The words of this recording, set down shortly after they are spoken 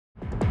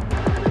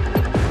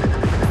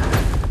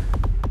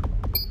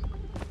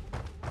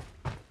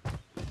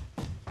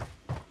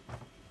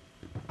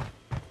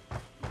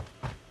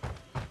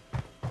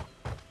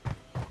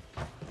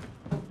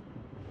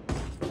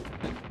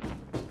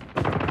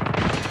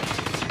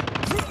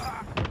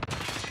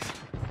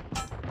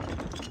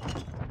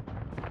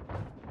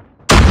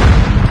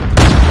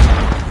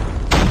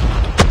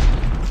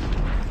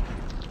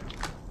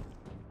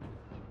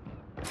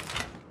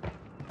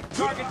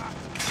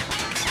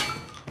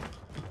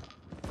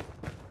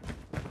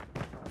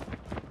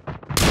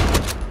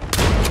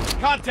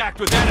Contact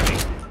with enemy!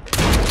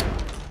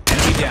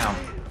 Enemy down.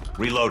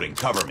 Reloading.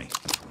 Cover me.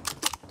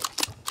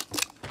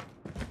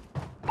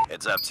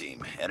 Heads up,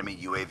 team. Enemy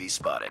UAV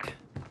spotted.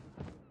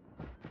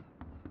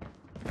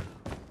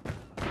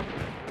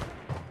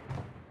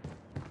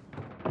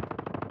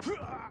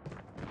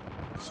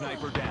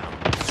 Sniper down.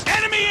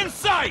 Enemy in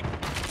sight!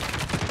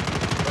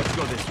 Let's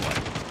go this way.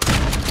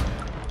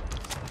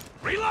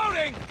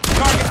 Reloading!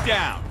 Target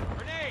down!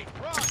 Grenade!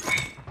 Run!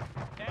 Enemy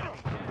down.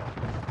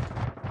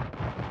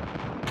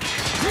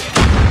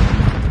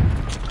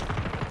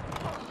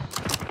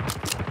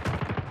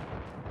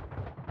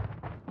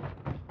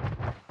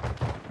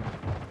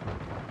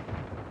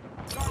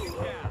 Target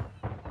down.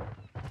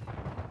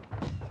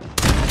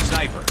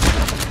 Sniper.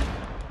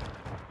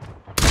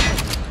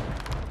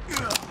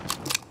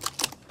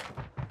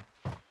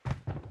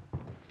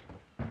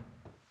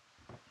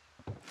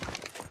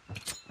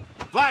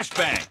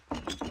 Flashbang!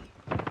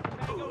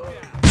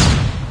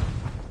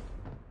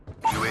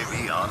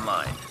 UAV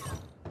online.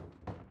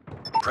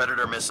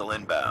 Predator missile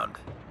inbound.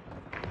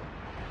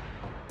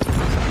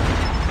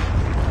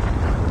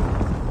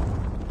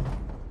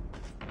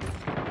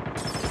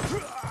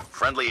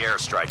 Friendly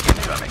airstrike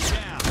incoming.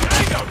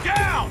 Tango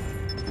down!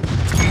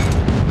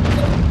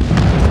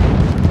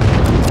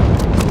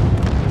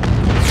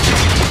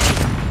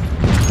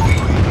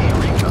 UAV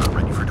recon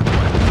ready for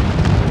deployment.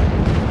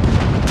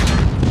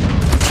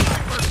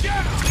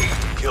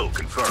 Kill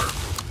confirmed.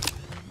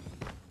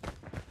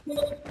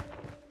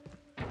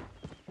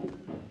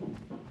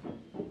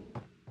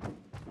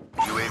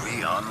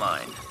 UAV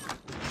online.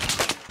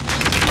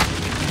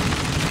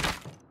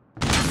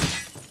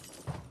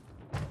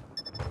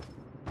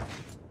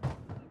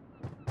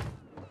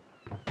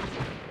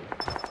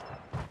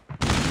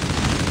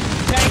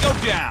 Tango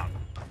down!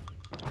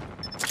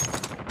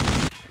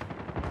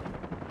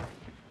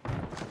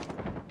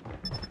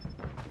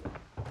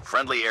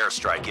 Friendly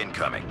airstrike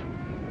incoming.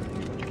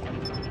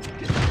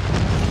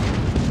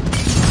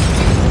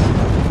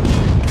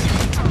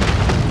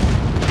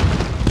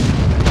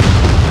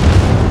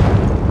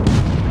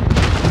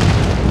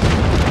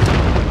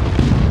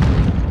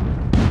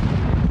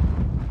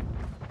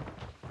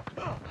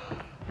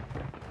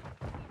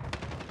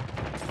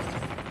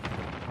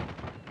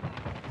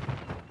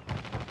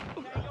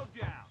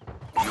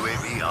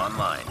 UAV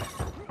online.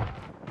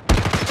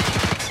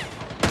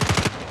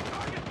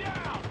 Target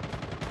down!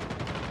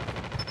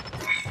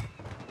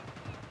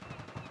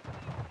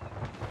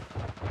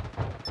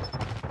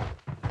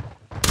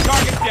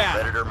 Target down!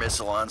 Predator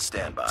missile on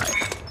standby.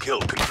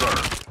 Kill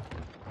confirmed.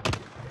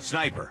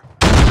 Sniper.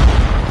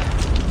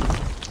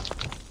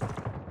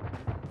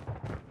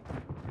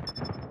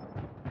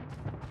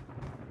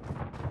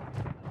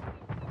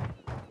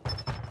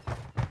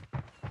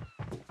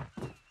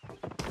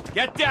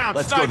 Get down,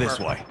 Let's sniper. go this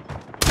way.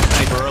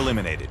 Sniper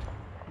eliminated.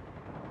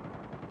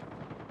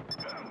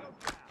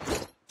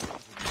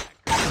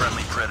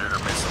 Friendly Predator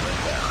missile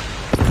inbound.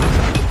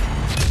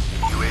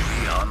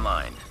 UAV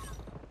online.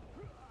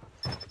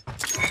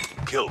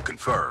 Kill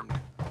confirmed.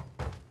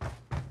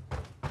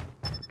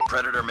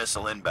 Predator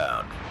missile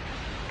inbound.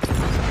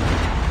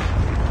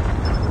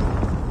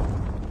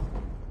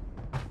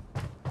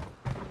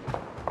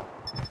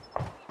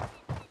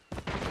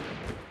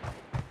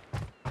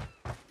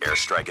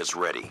 Airstrike is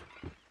ready.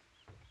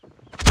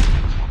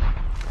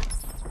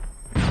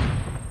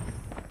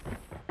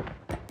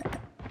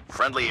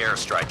 Friendly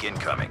airstrike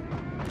incoming.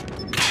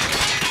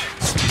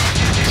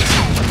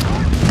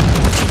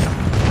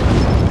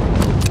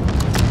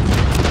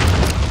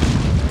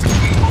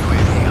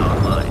 UAV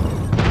online.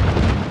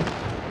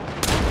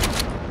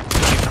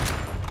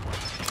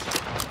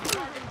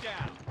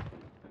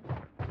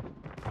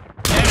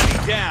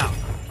 Enemy down.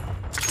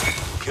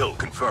 Kill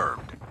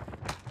confirmed.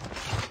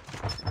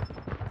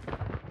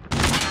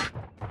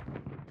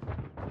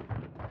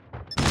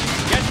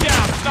 Get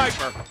down,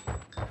 sniper.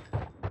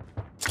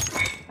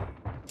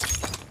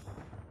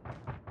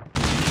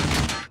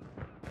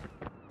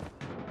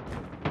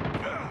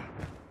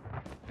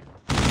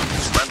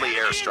 Friendly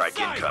airstrike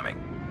incoming.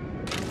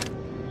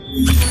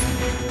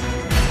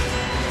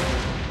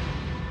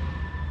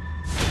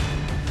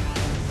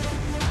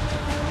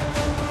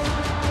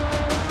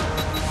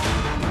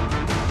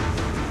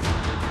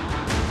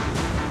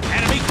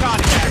 Enemy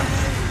contact.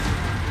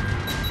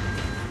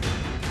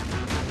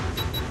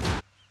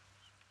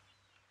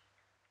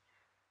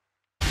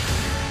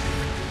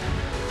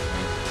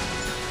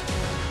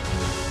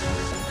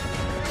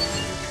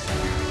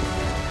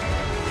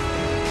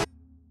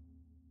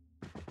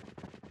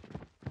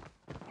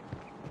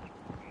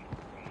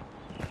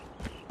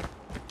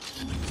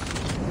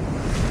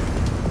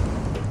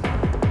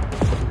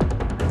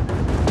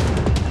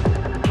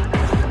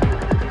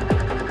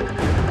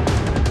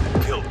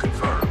 Kill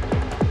confirmed.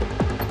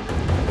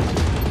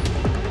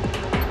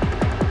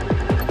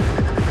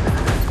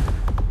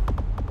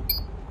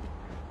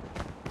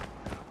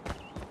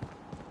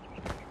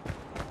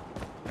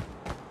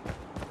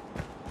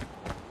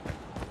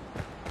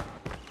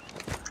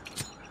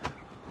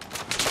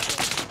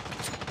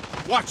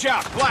 Watch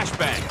out,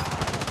 flashbang.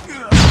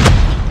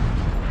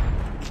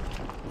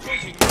 Kill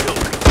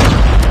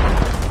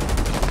confirmed.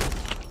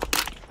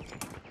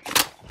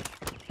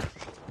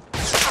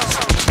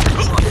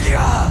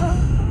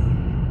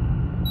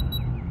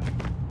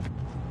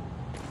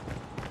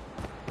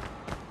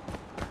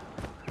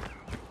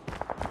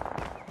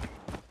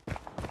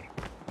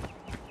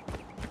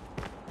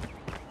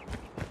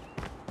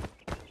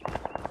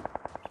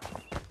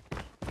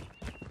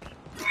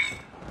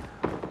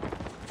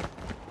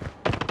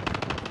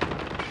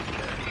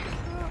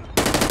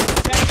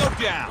 Tango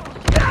down.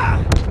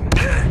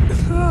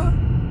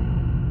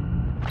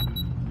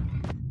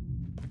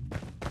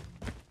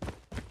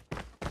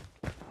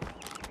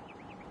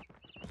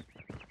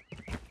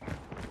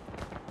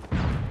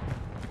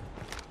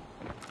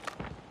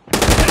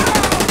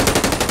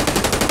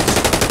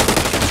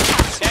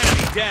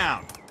 Enemy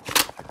down.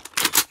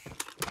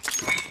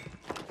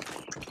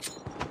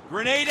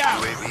 Grenade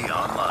out. UAV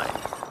online.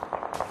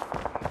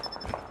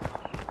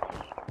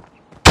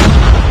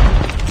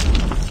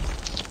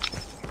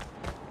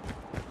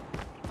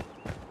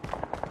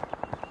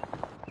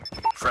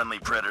 Friendly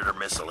Predator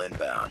missile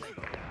inbound.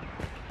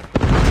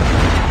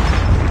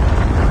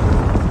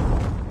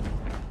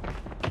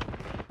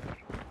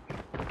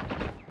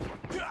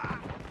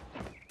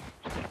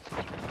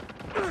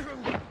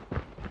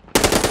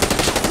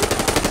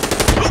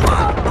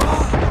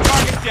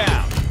 Target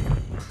down.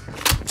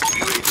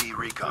 UAV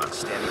recon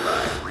standing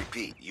by.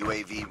 Repeat,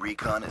 UAV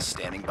recon is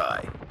standing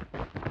by.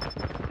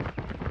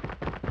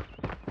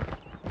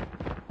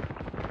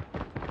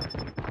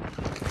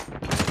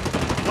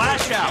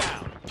 Flash out.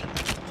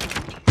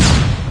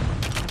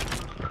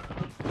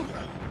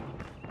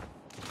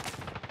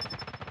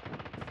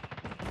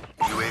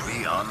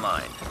 UAV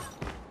online.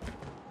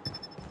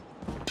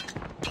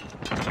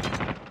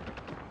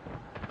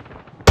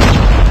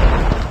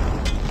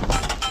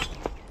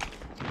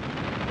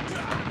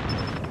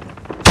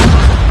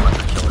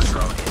 Killer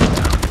drone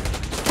inbound.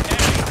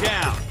 Enemy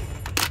down.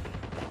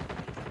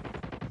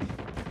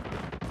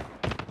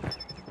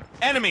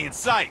 Enemy in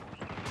sight.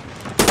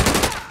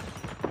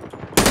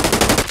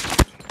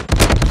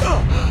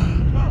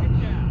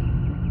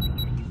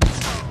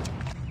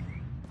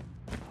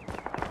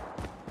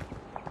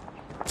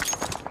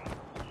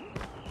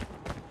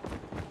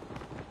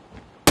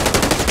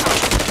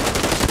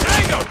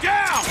 Tango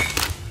down.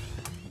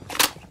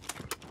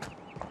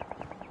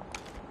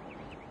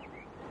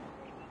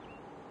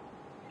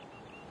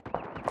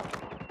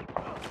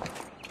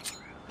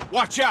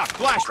 Watch out,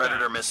 flashback.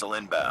 Predator missile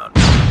inbound.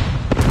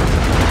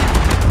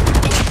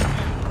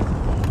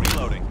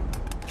 Reloading.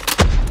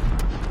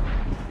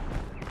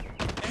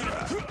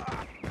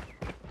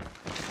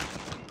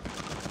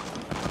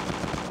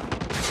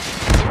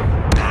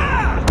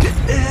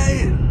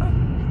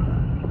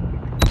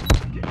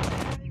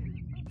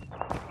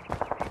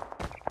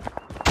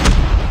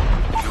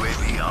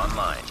 UAV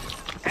online.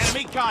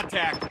 Enemy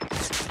contact.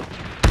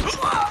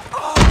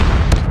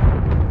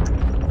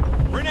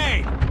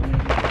 Grenade.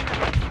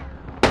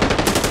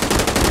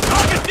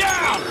 Target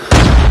down.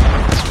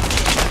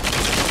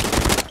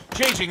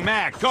 Changing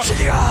mag. Go.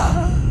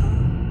 Down.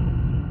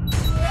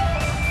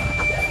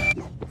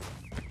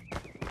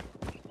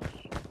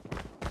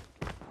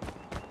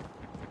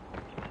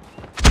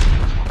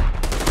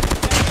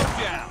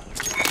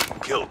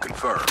 Kill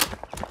confirmed.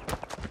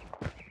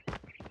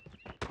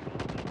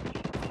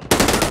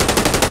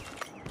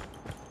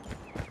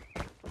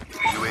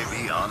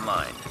 UAV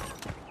online.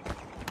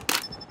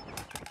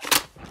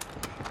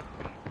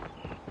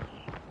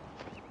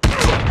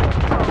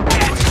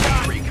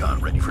 UAV recon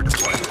ready for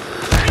deployment.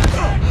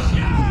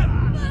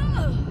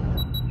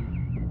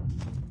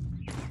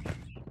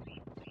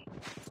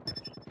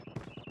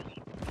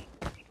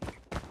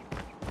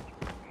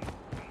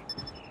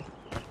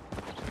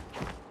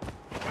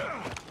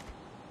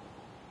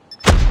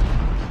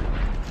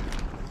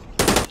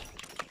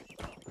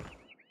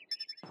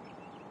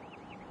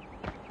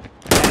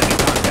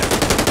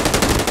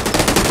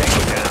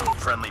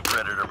 Friendly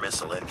Predator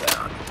missile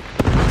inbound.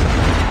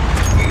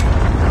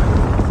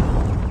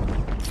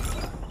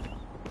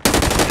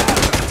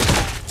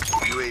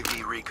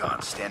 UAV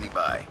recon standing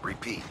by.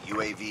 Repeat,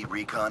 UAV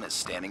recon is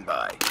standing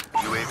by.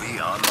 UAV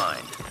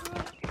online.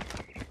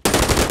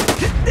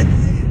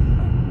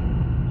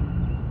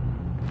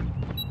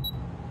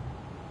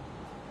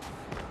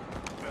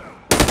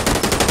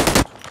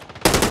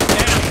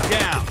 Enemy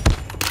down.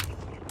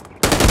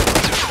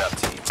 Good up,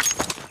 team.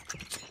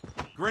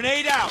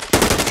 Grenade out.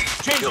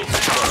 Kill Changing mag.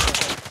 confirmed.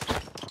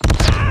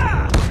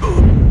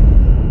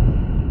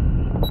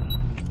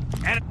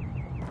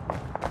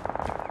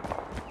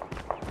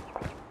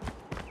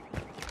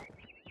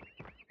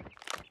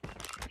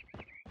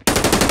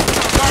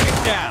 Target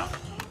down.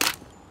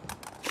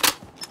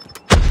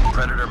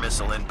 Predator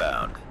missile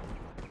inbound.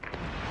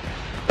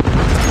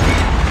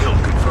 Kill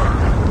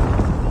confirmed.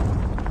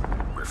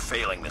 We're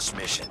failing this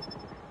mission.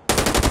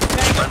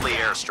 Friendly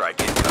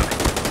airstrike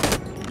incoming.